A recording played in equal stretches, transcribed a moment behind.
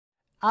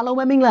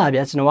အားလုံးပဲမင်္ဂလာပါ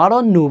ဗျာကျွန်တော်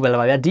ကတော့ Novel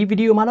ပါ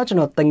ဗျာဒီဗီဒီယိုမှာတော့ကျွန်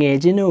တော်တငယ်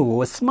ချ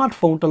င်းတို့ကို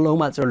smartphone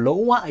တစ်လုံးမှာ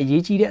ကျွန်တော်လုံးဝ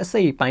အရေးကြီးတဲ့အစိ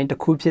တ်အပိုင်းတစ်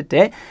ခုဖြစ်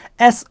တဲ့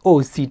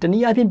SOC တန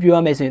ည်းအားဖြ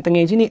င့်ပြောရမယ်ဆိုရင်တ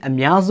ငယ်ချင်းတွေအ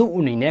များစု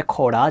အနေနဲ့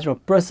ခေါ်တာကျွန်တော်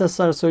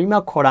processor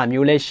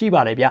ဆိုပြီးမှခေါ်တာမျိုးလည်း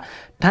ရှိပါတယ်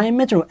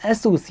ဗျာဒါပေမဲ့ကျွန်တော်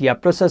SOC က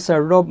processor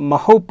တော့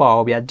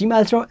မဟုတ်ပါဘူး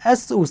ဗျာဒီမှာကျွန်တော်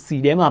SOC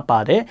ထဲ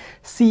မှာပါတဲ့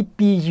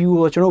CPU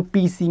ကိုကျွန်တော်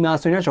PC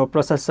မှာဆိုရင်ကျွန်တော်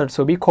processor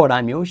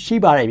ဆိုပြီးခေါ်တာမျိုး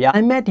ရှိပါတယ်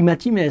ဗျာဒါပေမဲ့ဒီ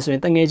မှာကြည့်မယ်ဆို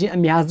ရင်တငယ်ချင်း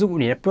အများစုအ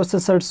နေနဲ့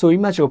processor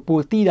ဆိုပြီးမှကျွန်တော်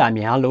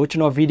ပိုသိတာများလို့ကျွ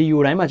န်တော်ဗီဒီ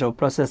ယိုတိုင်းမှာကျွန်တော်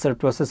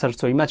processor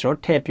ဆိုပြီးမှကျွန်တော်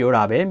ထည့်ပြော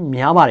တာပဲ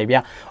များပါတယ်ဗျာ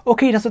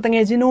Okay ဒါဆိုတ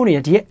ငယ်ချင်းတို့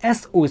နေဒီ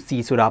SOC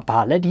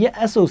ဆိုတာဘာလဲဒီ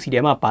SOC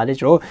ထဲ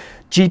မှာပါလေကျွန်တော်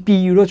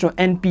GPU တို့ကျွန်တော်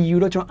NPU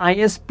တို့ကျွန်တော်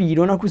ISP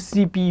တို့နောက်ခု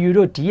CPU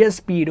တို့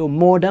DSP တို့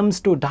modems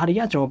တို့ဒါ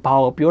တွေက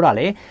ကျွန်တော်ဘာကိုပြောတာ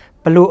လဲ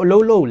ဘလို့အလု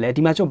ပ်လုပ်လဲ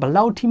ဒီမှာကျွန်တော်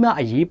ဘလောက်ထိမှ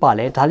အရေးပါ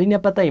လဲဒါလေးနဲ့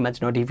ပတ်သက်ရင်ကျွ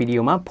န်တော်ဒီဗီဒီ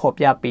ယိုမှာဖော်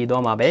ပြ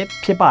ပေးသွားမှာပဲ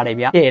ဖြစ်ပါ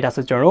တယ်ဗျာဒါ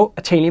ဆိုကျွန်တော်တို့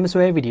အချိန်လေးမ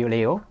ဆွဲဗီဒီယို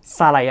လေးကို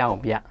စလိုက်ရအော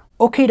င်ဗျာ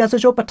Okay ဒါ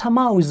ဆိုကျွန်တော်ပထ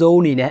မအဆုံး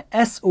အနေနဲ့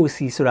SOC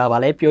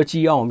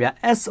ဆိုတာဗာလဲပြောကြည့်အောင်ဗျာ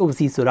SOC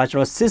ဆိုတာကျွန်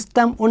တော်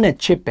system on a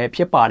chip ပဲဖြ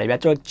စ်ပါတယ်ဗျာ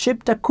ကျွန်တော် chip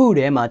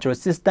တစ်ခုထဲမှာ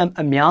ကျွန်တော် system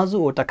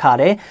အများစုကို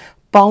တစ်ခါတ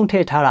ည်းပေါင်းထ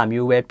ည့်ထားတာ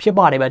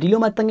မျိုးပဲဖြစ်ပါတယ်ဗျာဒီလို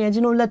မှတငယ်ချ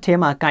င်းတို့လက်ထဲ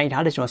မှာကင်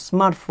ထားတဲ့ကျွန်တော်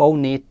smartphone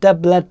တွေ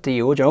tablet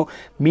တွေကိုကျွန်တော်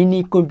mini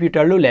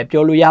computer လို့လည်း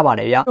ပြောလို့ရပါတ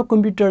ယ်ဗျာ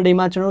computer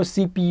တွေမှာကျွန်တော်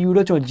CPU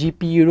တို့ကျွန်တော်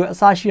GPU တို့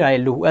အစရှိတာတွေ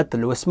လိုအပ်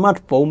တယ်လို့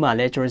smartphone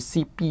မှာလည်းကျွန်တော်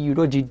CPU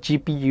တို့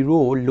GPU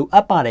တို့ကိုလို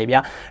အပ်ပါတယ်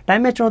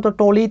ဗျာဒါပေမဲ့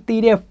ကျွန်တော်တော်တော်လေးသိ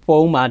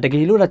တဲ့ဖုန်းမှာတ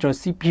ကယ်လို့ဒါကျွန်တော်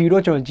CPU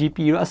တို့ကျွန်တော်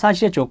GPU တို့အစ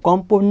ရှိတဲ့ကျွန်တော်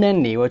component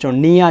တွေကို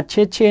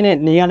ကျွန်တော်နေရာချဲ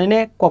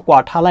နဲ့နေရာနဲ့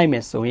ကွာထားလိုက်မ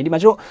ယ်ဆိုရင်ဒီ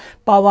မှာကျွန်တော်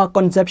power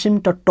consumption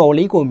တော်တော်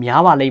လေးကို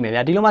များပါလိမ့်မယ်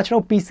ဗျာဒီလိုမှ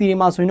ကျွန်တော် PC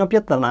တွေမှာဆိုရင်တော့ပြ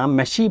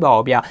ဿနာမ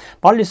ရှိပါဘူး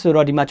ဗျာဘာလို့လဲဆို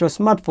တော့ဒီမှာကျွန်တော်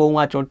smartphone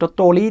ကကျွန်တော်တော်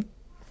တော်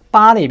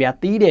လေးပါတယ်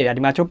ဗျာတီးတယ်ဗျာ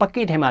ဒီမှာကျွန်တော်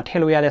packet ထဲမှာထ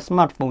ည့်လို့ရတဲ့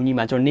smartphone ကြီး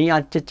မှာကျွန်တော်နေရာ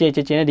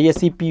ကြဲနဲ့ဒီရဲ့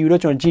CPU တို့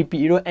ကျွန်တော်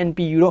GPU တို့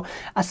NPU တို့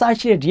အစ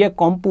ရှိတဲ့ဒီရဲ့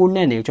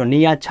component တွေကို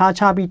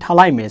ကျွန်တော်နေရာခြားပြီးထား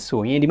လိုက်မယ်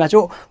ဆိုရင်ဒီမှာကျွ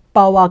န်တော်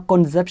power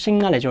consumption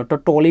ကလည်းကျွန်တော်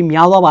တော်တော်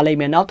လေးများသွားပါလိမ့်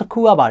မယ်နောက်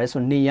တစ်ခုကပါတယ်ဆို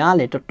နေရာ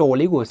ကလ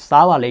ည်းတော်တော်လေး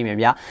ကိုစားပါလိမ့်မယ်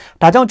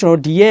ဗျာဒါကြောင့်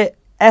ကျွန်တော်ဒီရဲ့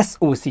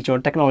SOC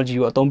ကျွန်တော် technology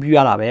ကိုအသုံး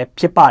ပြုရတာပဲ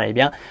ဖြစ်ပါ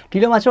တယ်ဗျာဒီ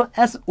လိုမှကျွန်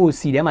တော်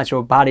SOC ထဲမှာကျွန်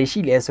တော်ဘာတွေရှိ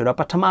လဲ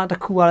ဆိုတော့ပထမ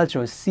တစ်ခုကတော့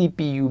ကျွန်တော်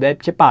CPU ပဲ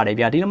ဖြစ်ပါ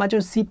တယ်ဗျာဒီလိုမှကျွ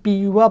န်တော်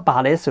CPU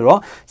ကဘာလဲဆိုတော့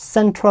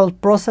Central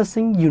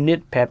Processing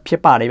Unit ပဲဖြ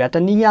စ်ပါတယ်ဗျာ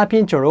တနည်းအားဖြ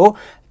င့်ကျွန်တော်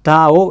ဒါ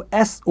ကို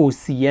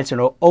SOC ရဲ့ကျွန်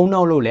တော်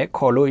အုံနောက်လို့လည်း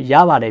ခေါ်လို့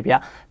ရပါတယ်ဗျ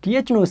ဒီ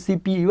ရဲ့ကျွန်တော်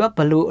CPU ကဘ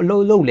ယ်လိုအလု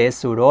ပ်လုပ်လဲ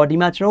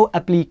ဆိုတော့ဒီမှာကျွန်တော်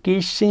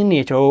application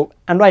တွေကျွန်တော်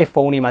Android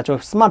phone တွေမှာ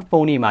ကျွန်တော်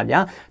smartphone တွေမှာ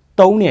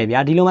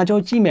ဗျာတုံးနေဗျာဒီလိုမှကျွန်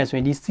တော်ကြည့်မယ်ဆိုရ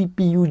င်ဒီ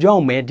CPU ကြော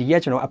င့်ပဲဒီက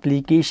ကျွန်တော်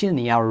application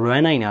တွေက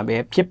run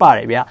နိုင်တာပဲဖြစ်ပါတ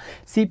ယ်ဗျာ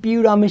CPU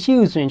တော့မရှိ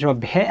ဘူးဆိုရင်ကျွန်တော်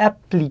ဘယ်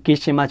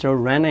application မှာကျွန်တော်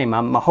run နိုင်မှာ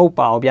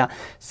မဟုတ်ပါဘူးဗျာ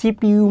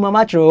CPU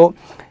မှာကျွန်တော်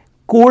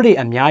code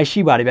တွေအများကြီး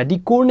ရှိပါတယ်ဗျာဒီ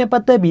code နဲ့ပ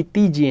တ်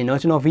သက်ပြီးသိကြရင်တော့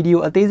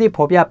ကျွန်တော်ဗီဒီယိုအသေးစိတ်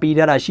ဖော်ပြ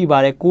ပေးထားတာ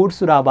ရှိပါတယ် code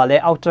ဆိုတာဗာလဲ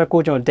outer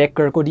code ကျွန်တော်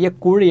decker code ဒီ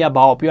code တွေက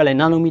ဘာကိုပြောလဲ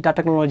nanometer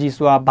technology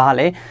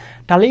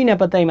ဆိုတာဗာလဲဒါလေး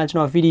နဲ့ပတ်သက်မှကျွန်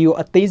တော်ဗီဒီ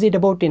ယိုအသေးစိတ်တ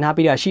စ်ပုဒ်တင်ထား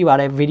ပေးတာရှိပါ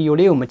တယ်ဗီဒီယို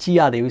လေးကိုမကြည့်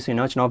ရသေးဘူးဆို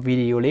ရင်တော့ကျွန်တော်ဗီ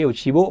ဒီယိုလေး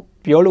ကိုကြည့်ဖို့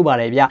ပြောလိုပါတ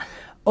ယ်ဗျာ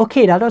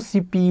Okay ဒါတော့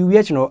CPU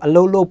ရဲ့ကျွန်တော်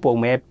အလုပ်လုပ်ပုံ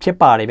ပဲဖြစ်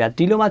ပါတယ်ဗျာ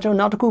ဒီလိုမှကျွန်တော်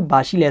နောက်တစ်ခု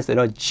ဘာရှိလဲဆို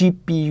တော့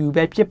GPU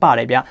ပဲဖြစ်ပါ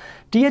တယ်ဗျာ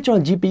ဒီရဲ့ကျွန်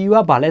တော် GPU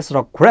ကဘာလဲဆို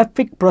တော့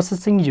graphic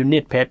processing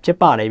unit ပဲဖြစ်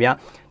ပါတယ်ဗျာ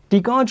ဒီ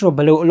ကောင်ကျွန်တော်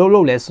ဘယ်လို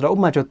အလုပ်လုပ်လဲဆိုတော့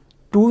ဥပမာကျွန်တော်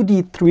 2D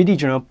 3D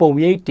ကျွန်တော်ပုံ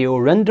ရိပ်တွေကို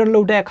render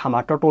လုပ်တဲ့အခါ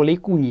မှာတော်တော်လေး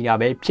ကူညီတာ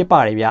ပဲဖြစ်ပါ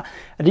တယ်ဗျာ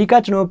အဓိက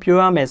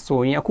ကျွန်တော်ပြောရမယ်ဆို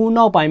ရင်အခု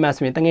နောက်ပိုင်းမှာ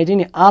ဆိုရင်တကယ်ချ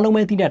င်းနေအားလုံးပဲ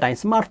သိတဲ့အတိုင်း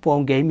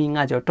smartphone gaming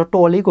ကကျွန်တော်တော်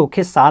တော်လေးကို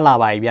ခက်စားလာ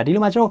ပါပြီဗျာဒီ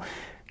လိုမှကျွန်တော်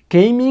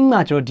gaming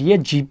မှာကျွန်တော်ဒီရဲ့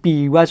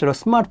GPU ကကျွန်တော်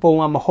smartphone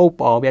ကမဟုတ်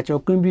ပါဘူးဗျာ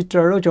ကျွန်တော်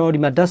computer တို့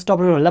ကျွန်တော်ဒီမှာ desktop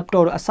တို့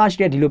laptop တို့အစ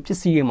ရှိတဲ့ဒီလိုပ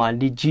စ္စည်းတွေမှာ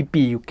ဒီ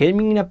GPU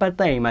gaming နဲ့ပတ်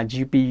သက်ရင်မှာ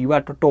GPU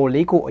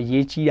ကတော်တော်လေးကိုအ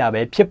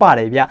ရေးကြီးတာပဲဖြစ်ပါတ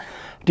ယ်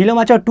ဗျာဒီလို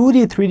မှကျွန်တော် 2D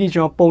 3D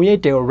ကျွန်တော်ပုံရိပ်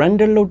တွေကို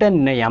render လုပ်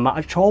တဲ့နေရာမှာ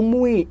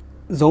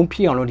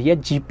အချောမွေ့ဆုံးဖြစ်အောင်လို့ဒီရဲ့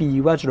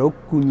GPU ကကျွန်တော်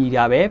ကူညီတာ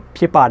ပဲဖြ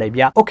စ်ပါ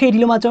တယ်ဗျာ Okay ဒီ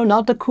လိုမှကျွန်တော်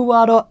နောက်တစ်ခု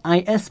ကတော့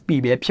ISP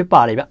ပဲဖြစ်ပါ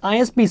တယ်ဗျာ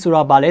ISP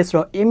ဆိုတာဘာလဲဆို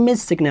တော့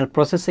image signal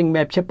processing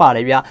ပဲဖြစ်ပါ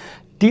တယ်ဗျာ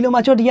ဒီ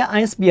လိုမှကျွန်တော်ဒီက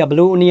ISP ကဘ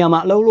လို့နေရာ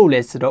မှာအလုပ်လုပ်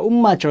လဲဆိုတော့ဥ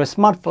ပမာကျွန်တော်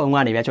smartphone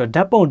ကနေဗျာ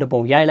ကျွန်တော်ဓာတ်ပုံတစ်ပုံ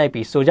ရိုက်လိုက်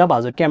ပြီး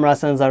ဆိုကြပါစို့ camera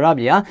sensor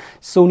ရဗျာ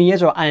Sony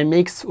ရဲ့ကျွန်တော်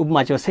IMX ဥပ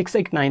မာကျွန်တော်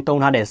689သုံး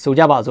ထားတယ်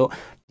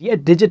ဆိုကြပါစို့ဒီ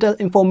digital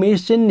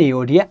information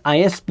တွေကိုဒီ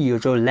ISP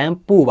ကိုကျွန်တော်လမ်း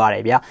ပို့ပါ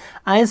တယ်ဗျာ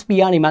ISP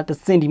ကနေမှတစ်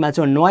စင်ဒီမှာ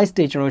ကျွန်တော် noise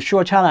တွေကျွန်တော်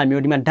short ချတာ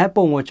မျိုးဒီမှာဓာတ်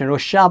ပုံကို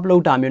ကျွန်တော် sharp လု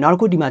ပ်တာမျိုးနောက်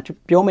တစ်ခုဒီမှာ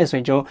ပြောမယ်ဆို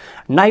ရင်ကျွန်တော်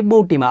night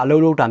mode တွေမှာ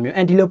အလုပ်လုပ်တာမျိုး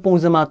ဒီလိုပုံ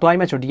စံမှာတွိုင်း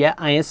မှကျွန်တော်ဒီ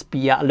ISP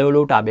ကအလုပ်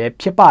လုပ်တာပဲ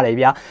ဖြစ်ပါ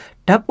တယ်ဗျာ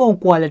ဓာတ်ပုံ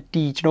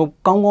quality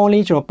ကျွန်တော်ကော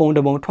င်းလေးကျွန်တော်ပုံ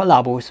တစ်ပုံထွက်လာ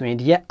ဖို့ဆိုရင်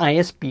ဒီ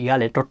ISP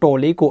ကလ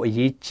ည်းတော်တော်လေးကိုအ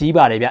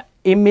ရေးကြီးပါတယ်ဗျ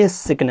image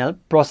signal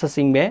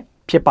processing ပဲ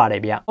ဖြစ်ပါ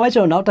တယ်ဗျာ။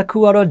ကျွန်တော်နောက်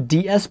တစ်ခုကတော့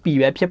DSP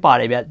ပဲဖြစ်ပါ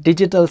တယ်ဗျ။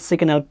 Digital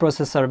Signal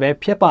Processor ပဲ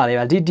ဖြစ်ပါ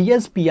တယ်ဗျာ။ဒီ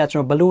DSP ကကျွ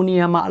န်တော်ဘယ်လိုနေ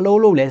ရာမှာအလုပ်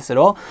လုပ်လဲ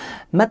ဆိုတော့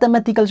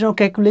mathematical ကျွန်တော်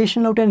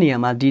calculation လုပ်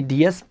တဲ့နေရာမှာဒီ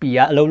DSP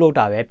ကအလုပ်လုပ်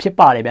တာပဲဖြစ်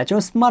ပါတယ်ဗျာ။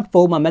ကျွန်တော်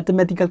smartphone မှာ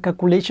mathematical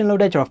calculation လုပ်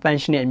တဲ့ကျွန်တော်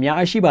function တွေအများ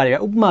ကြီးရှိပါတယ်ဗျာ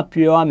။ဥပမာ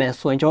ပြောရမယ်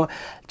ဆိုရင်ကျွန်တော်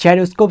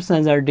gyroscope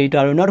sensor data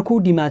တို့နောက်တစ်ခု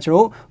ဒီမှာကျွန်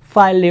တော်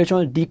file လေးကျွ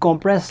န်တော်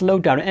decompress လု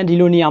ပ်တာတော့ and ဒီ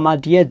လိုနေရာမှာ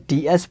ဒီရဲ့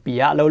DSP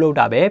ကအလုပ်လုပ်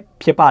တာပဲ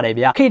ဖြစ်ပါတယ်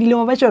ဗျာ okay ဒီ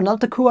လိုပဲကျွန်တော်နော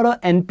က်တစ်ခုကတော့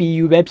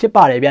NPU ပဲဖြစ်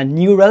ပါတယ်ဗျာ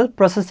Neural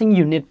Processing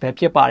Unit ပဲ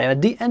ဖြစ်ပါတယ်ဗျာ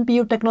ဒီ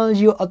NPU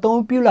technology ကိုအ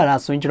သုံးပြုလာတာ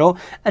ဆိုရင်ကျွန်တော်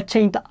အ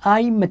ချိန်တ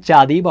အားမကြာ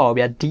သေးပါဘူး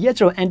ဗျာဒီရဲ့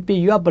ကျွန်တော်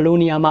NPU ကဘယ်လို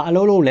နေရာမှာအ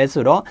လုပ်လုပ်လဲ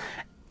ဆိုတော့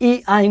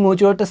AI ကို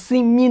ကျွန်တော်တစိ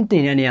မြင့်တ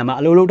င်တဲ့နေရာမှာ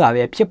အလုပ်လုပ်တာ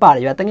ပဲဖြစ်ပါတ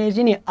ယ်ဗျာတကယ်ချ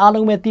င်းနေအား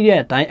လုံးပဲသိတဲ့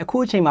အတိုင်းအခု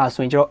အချိန်မှာ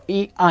ဆိုရင်ကျွန်တော်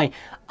AI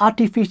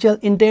Artificial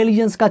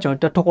Intelligence ကကျွန်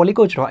တော်တော်တော်လေး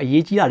ကိုကျွန်တော်အ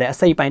ရေးကြီးလာတဲ့အ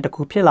စိပ်ပိုင်းတစ်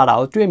ခုဖြစ်လာတာ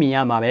ကိုတွေ့မြင်ရ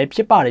မှာပဲဖြ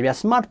စ်ပါတယ်ဗျာ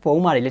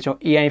smartphone မှာလည်းကျွန်တော်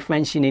AI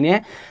function တွေနဲ့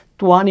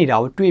တွားနေတာ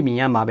ကိုတွေ့မြင်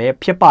ရမှာပဲ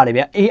ဖြစ်ပါတယ်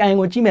ဗျ AI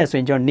ကိုကြည့်မယ်ဆို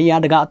ရင်ကျွန်တော်နေရာ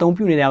တကာအသုံး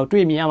ပြုနေတာကို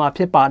တွေ့မြင်ရမှာ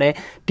ဖြစ်ပါတယ်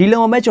ဒီ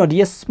လိုမှကျွန်တော်ဒီ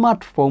ရဲ့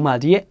smartphone မှာ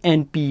ဒီရဲ့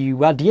NPU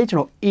ကဒီရဲ့ကျွန်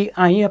တော်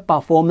AI ရဲ့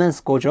performance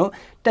ကိုကျွန်တော်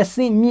တဆ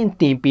င့်မြင့်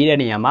တင်ပေးတဲ့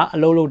နေရာမှာအ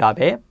လုပ်လုပ်တာ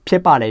ပဲဖြ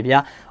စ်ပါတယ်ဗျာ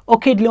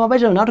okay ဒီလိုမှ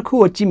ကျွန်တော်နောက်တစ်ခု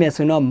ကိုကြည့်မယ်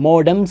ဆိုရင်တော့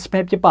modems ပဲ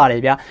ဖြစ်ပါတ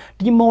ယ်ဗျာ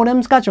ဒီ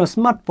modems ကကျွန်တော်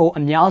smartphone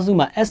အများစု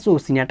မှာ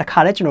SOC နဲ့တခါ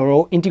လဲကျွန်တော်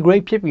တို့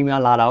integrate ဖြစ်ပြီးမှ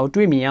လာတာကို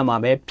တွေ့မြင်ရမှာ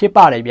ပဲဖြစ်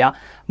ပါတယ်ဗျာ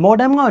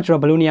modem ကကျွန်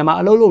တော်ဘယ်လိုနေရာမှာ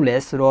အလုပ်လုပ်လဲ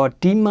ဆိုတော့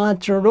ဒီမှာ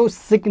ကျွန်တော်တို့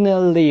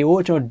signal တွေကို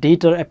ကျွန်တော်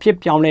data အဖြစ်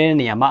ပြောင်းလဲတဲ့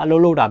နေရာမှာအလု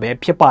ပ်လုပ်တာပဲ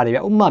ဖြစ်ပါတယ်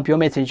ဗျာဥပမာပြော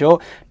မယ်ဆိုရင်ကျွန်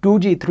တော်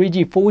 2G 3G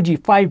 4G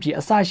 5G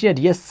အစရှိတဲ့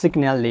ဒီရဲ့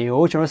signal တွေ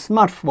ကိုကျွန်တော်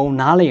smartphone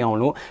နားလည်အောင်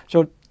လို့ကျွ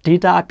န်တော်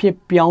data အဖြစ်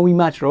ပြောင်းပြီး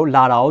မှကျွန်တော်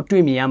လာတာကို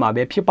တွေ့မြင်ရမှာ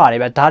ပဲဖြစ်ပါတယ်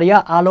ဗျဒါတွေက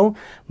အားလုံး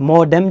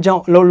modem ကြော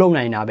င့်အလုပ်လုပ်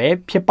နိုင်တာပဲ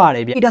ဖြစ်ပါတ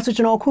ယ်ဗျဒါဆို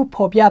ကျွန်တော်အခု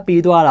ဖော်ပြ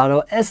ပေးသွားတာ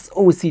တော့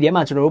SOC ထဲ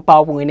မှာကျွန်တော်တို့ပါ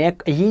ဝင်တဲ့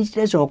အရေးကြီး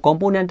တဲ့ကျွန်တော်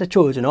component တ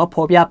ချို့ကျွန်တော်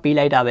ဖော်ပြပေး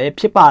လိုက်တာပဲ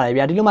ဖြစ်ပါတယ်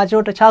ဗျဒီလိုမှကျွ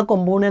န်တော်တခြား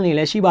component တွေ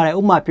လည်းရှိပါတယ်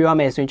ဥပမာပြောရ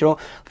မယ်ဆိုရင်ကျွန်တော်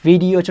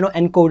video ကျွန်တော်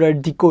encoder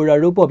decoder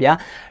တို့ပေါ့ဗျာ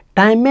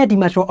ဒါပေမဲ့ဒီ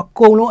မှာကျွန်တော်အ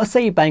ကုန်လုံးအ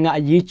စိတ်အပိုင်းက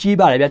အရေးကြီး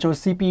ပါတယ်ဗျာကျွန်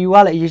တော် CPU က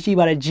လည်းအရေးကြီး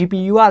ပါတယ်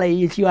GPU ကလည်းအ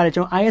ရေးကြီးပါတယ်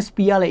ကျွန်တော် ISP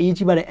ကလည်းအရေး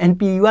ကြီးပါတယ်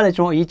NPU ကလည်း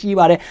ကျွန်တော်အရေးကြီး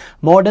ပါတယ်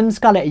modems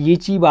ကလည်းအရေး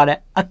ကြီးပါတယ်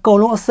အကုန်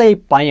လုံးအစိတ်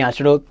ပိုင်းက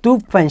ကျွန်တော်သူ့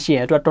function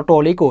အတွက်တော်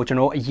တော်လေးကိုကျွန်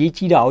တော်အရေး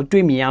ကြီးတာကို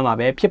တွေ့မြင်ရမှာ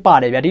ပဲဖြစ်ပါ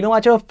တယ်ဗျာဒီ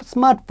တော့ကျွန်တော်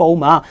smartphone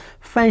မှာ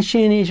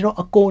function တွေကျွန်တော်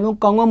အကုန်လုံး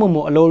ကောင်းကောင်းမွန်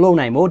မွန်အလုပ်လုပ်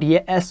နိုင်ဖို့ဒီ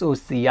ရဲ့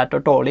SOC က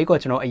တော်တော်လေးကို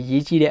ကျွန်တော်အ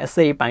ရေးကြီးတဲ့အ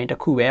စိတ်ပိုင်းတစ်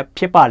ခုပဲ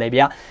ဖြစ်ပါတယ်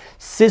ဗျာ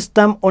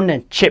system on a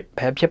chip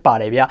ပဲဖြစ်ပါ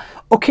တယ်ဗျာ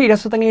okay ဒါ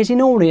ဆိုတကယ်ချင်း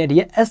တို့တွေဒီ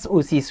ရဲ့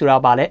SOC ဆိုတာ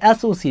ပါလဲ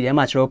SOC ထဲ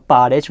မှာကျွန်တော်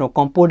ပါတယ်ကျွန်တော်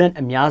component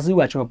အများစု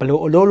ကကျွန်တော်ဘယ်လို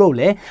အလုပ်လုပ်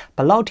လဲဘ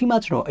ယ်လောက်ထိမှ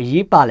ကျွန်တော်အ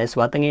ရေးပါလဲဆို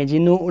တာတကယ်ချ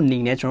င်းတို့အနေ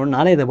နဲ့ကျွန်တော်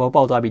နားလည်သဘော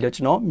ပေါက်သွားပြီလို့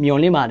ကျွန်တော်မျှော်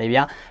လင့်ပါတယ်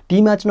ဗျာဒီ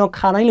မှာကျွန်တော်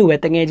ခါတိုင်းလိုပဲ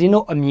တကယ်ချင်း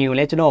တို့အမြင်ကို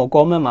လည်းကျွန်တော်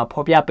comment မှာ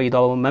ဖော်ပြပေး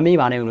တော့မမေ့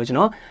ပါနဲ့လို့ကျွန်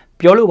တော်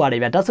ပြောလို့ပါတ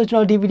ယ်ဗျာဒါဆိုကျွန်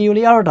တော်ဒီဗီဒီယို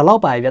လေးကတော့ဒီလော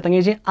က်ပါပဲဗျာတက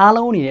ယ်ချင်းအား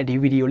လုံးအနေနဲ့ဒီ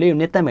ဗီဒီယိုလေးကို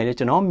နှစ်သက်မယ်လို့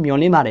ကျွန်တော်မျှော်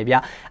လင့်ပါတယ်ဗျာ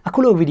အခု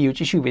လိုဗီဒီယို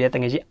ကြည့်ရှုပေးတဲ့တ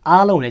ကယ်ချင်း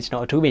အားလုံးလည်းကျွန်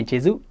တော်အထူးပင်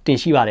ကျေးဇူးတင်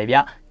ရှိပါတယ်ဗျာ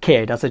ခဲ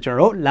ဒါဆိုကျွန်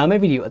တော်တို့လာမ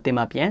ယ့်ဗီဒီယိုအသစ်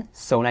မှာပြန်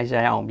ဆုံလိုက်ကြ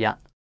ရအောင်ဗျာ